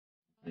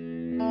What's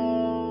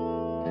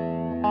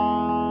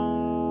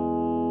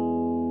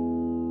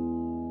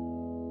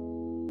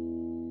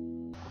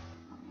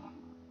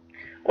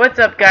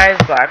up, guys?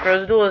 Black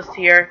Rose Duelist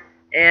here,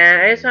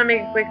 and I just want to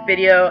make a quick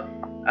video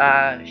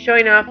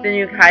showing off the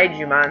new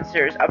Kaiju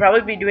monsters. I'll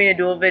probably be doing a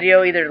duel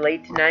video either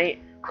late tonight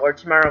or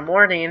tomorrow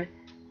morning,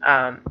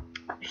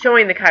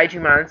 showing the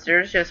Kaiju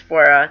monsters just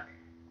for a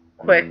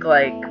quick,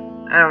 I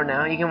don't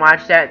know, you can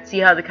watch that, see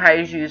how the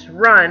Kaijus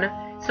run.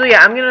 So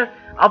yeah,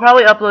 I'll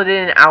probably upload it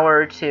in an hour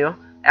or two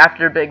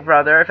after Big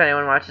Brother, if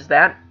anyone watches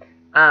that.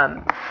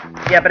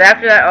 Yeah, but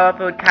after that I'll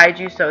upload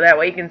Kaiju, so that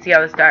way you can see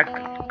how this deck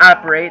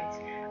operates.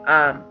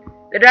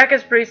 The deck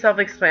is pretty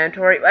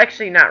self-explanatory. Well,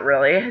 actually, not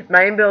really.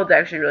 My build's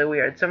actually really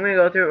weird, so I'm going to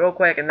go through it real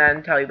quick and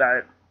then tell you about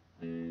it.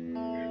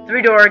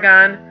 3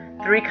 Doragon,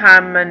 3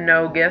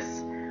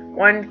 Kaminogus,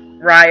 1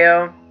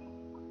 Ryo,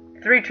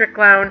 3 Trick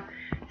Clown,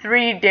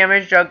 3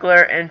 Damage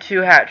Juggler, and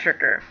 2 Hat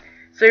Tricker.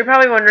 So you're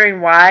probably wondering,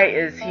 why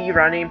is he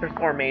running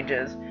Perform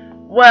Mages?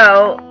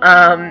 Well,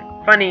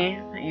 funny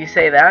you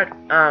say that.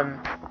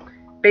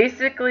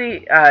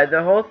 Basically,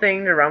 the whole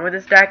thing to run with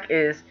this deck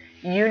is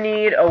you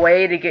need a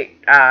way to get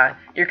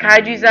your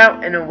Kaijus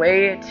out and a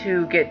way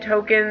to get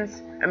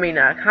counters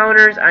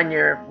on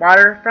your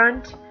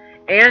waterfront,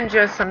 and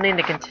just something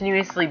to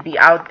continuously be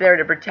out there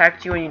to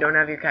protect you when you don't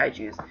have your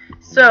Kaijus.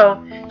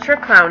 So,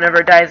 Trick Clown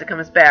never dies, it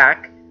comes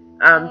back.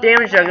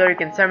 Damage Juggler, you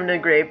can summon to the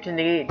grave to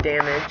negate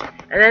damage,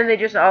 and then they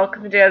just all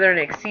come together and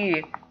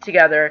exceed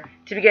together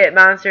to get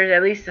monsters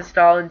at least to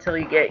stall until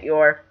you get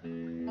your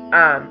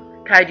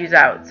Kaijus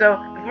out. So,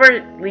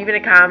 before leaving a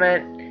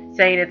comment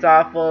saying it's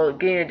awful,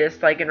 getting a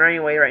dislike, and running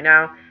away right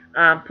now,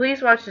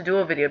 please watch the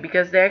duel video,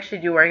 because they actually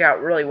do work out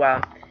really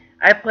well.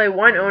 I play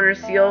one owner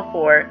seal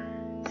for,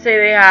 say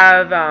they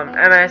have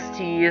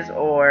MSTs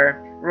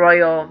or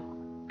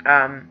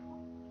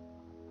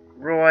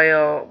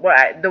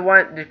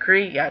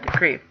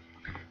Decree.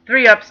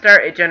 3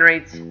 Upstart, it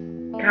generates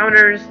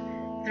counters.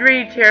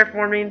 3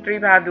 Terraforming, 3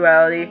 Power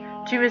Duality,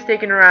 2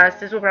 Mistaken Arrest.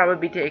 This will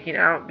probably be taken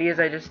out because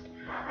I just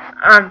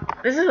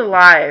this is a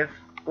live.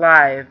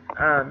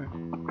 I'm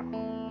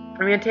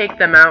going to take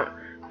them out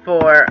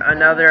for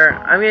another.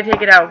 I'm going to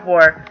take it out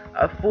for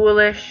a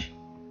Foolish,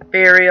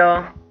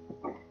 Burial,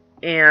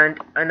 and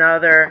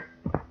another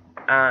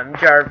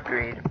Jar of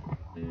Greed.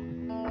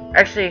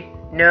 Actually,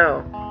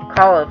 no.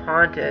 Call of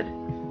Haunted.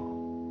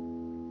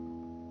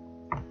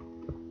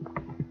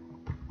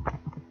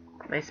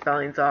 My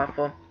spelling's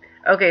awful.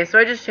 Okay, so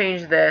I just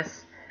changed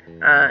this.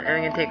 And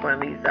I'm going to take one of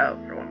these out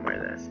for one more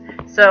of this.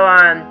 So,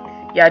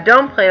 yeah,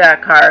 don't play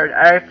that card.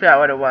 I already forgot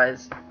what it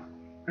was.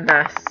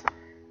 Mess.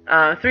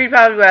 3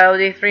 Power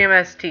Duality, 3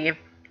 MST,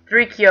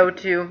 3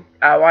 Kyoto,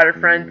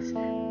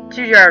 Waterfront,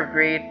 2 Jar of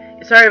Greed.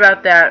 Sorry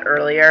about that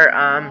earlier.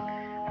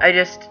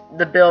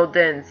 The build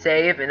didn't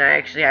save, and I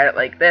actually had it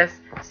like this.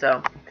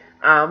 So,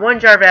 1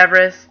 Jar of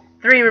Avarice,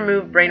 3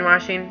 Remove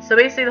Brainwashing. So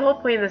basically, the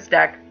whole point of this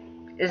deck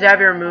is to have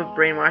you remove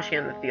Brainwashing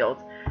on the field.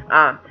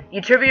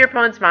 You tribute your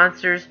opponent's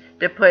monsters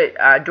to put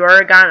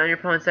Doragon on your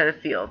opponent's side of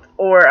the field,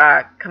 or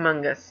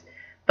Kamungus.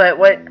 But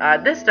what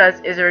this does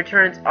is it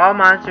returns all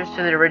monsters to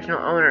their original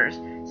owners.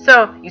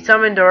 So, you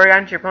summon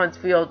Doragon to your opponent's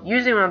field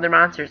using one of their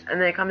monsters, and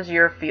then it comes to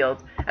your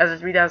field as a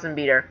 3000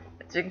 beater.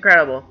 It's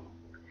incredible.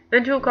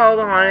 Then 2 Call of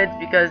the Haunted,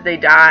 because they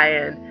die,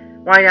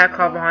 and why not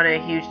Call of the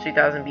Haunted a huge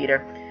 3000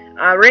 beater?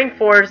 Rank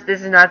 4s,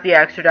 this is not the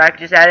extra deck,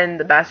 just add in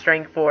the best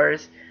rank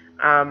 4s,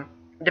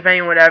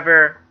 depending on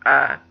whatever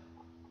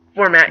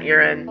format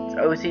you're in, it's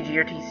OCG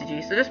or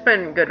TCG, so just put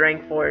in good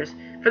rank 4s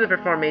for the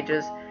Perform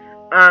Mages.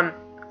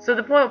 So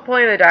the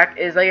point of the deck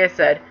is, like I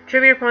said,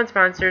 tribute your opponent's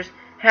monsters,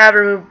 have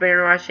removed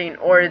Brainwashing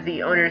or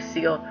the owner's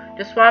seal,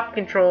 just swap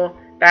control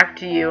back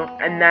to you,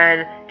 and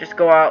then just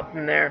go out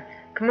from there.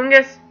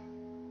 Kamungus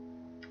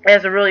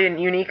has a really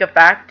unique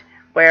effect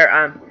where,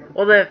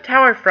 well, the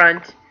tower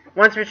front,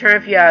 once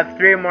returned, if you have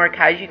 3 or more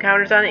Kaiju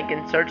counters on it, you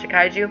can search a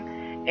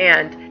Kaiju,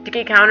 and to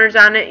get counters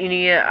on it, you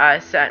need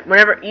to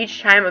whenever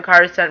each time a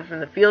card is sent from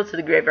the field to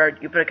the graveyard,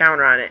 you put a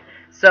counter on it.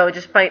 So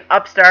just playing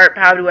Upstart,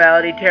 Power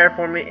Duality,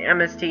 Terraforming,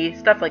 MST,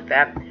 stuff like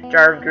that,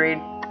 Jar of Greed,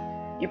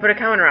 you put a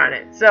counter on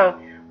it. So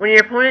when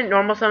your opponent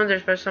normal summons or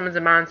special summons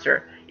a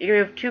monster, you can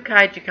move 2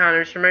 Kaiju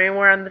counters from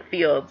anywhere on the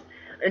field.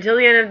 Until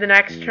the end of the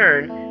next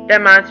turn,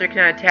 that monster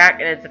cannot attack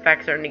and its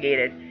effects are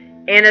negated.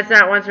 And it's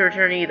not once a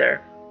return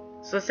either.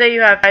 So say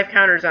you have 5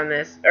 counters on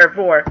this, or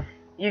 4,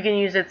 you can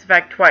use its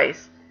effect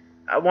twice,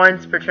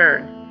 once per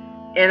turn.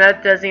 And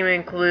that doesn't even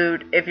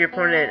include if your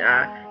opponent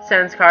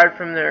sends card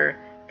from their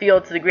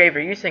field to the grave,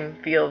 or using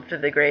field to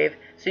the grave,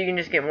 so you can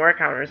just get more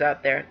counters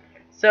out there.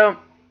 So,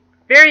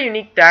 very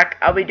unique deck.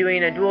 I'll be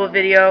doing a duel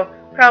video,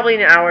 probably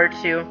in an hour or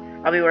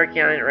 2. I'll be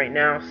working on it right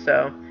now,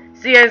 so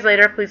see you guys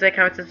later. Please like,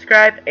 comment,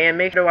 subscribe, and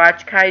make sure to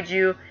watch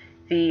Kaiju,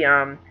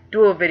 the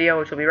duel video,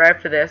 which will be right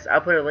after this.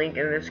 I'll put a link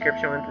in the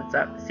description once it's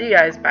up. See you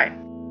guys, bye.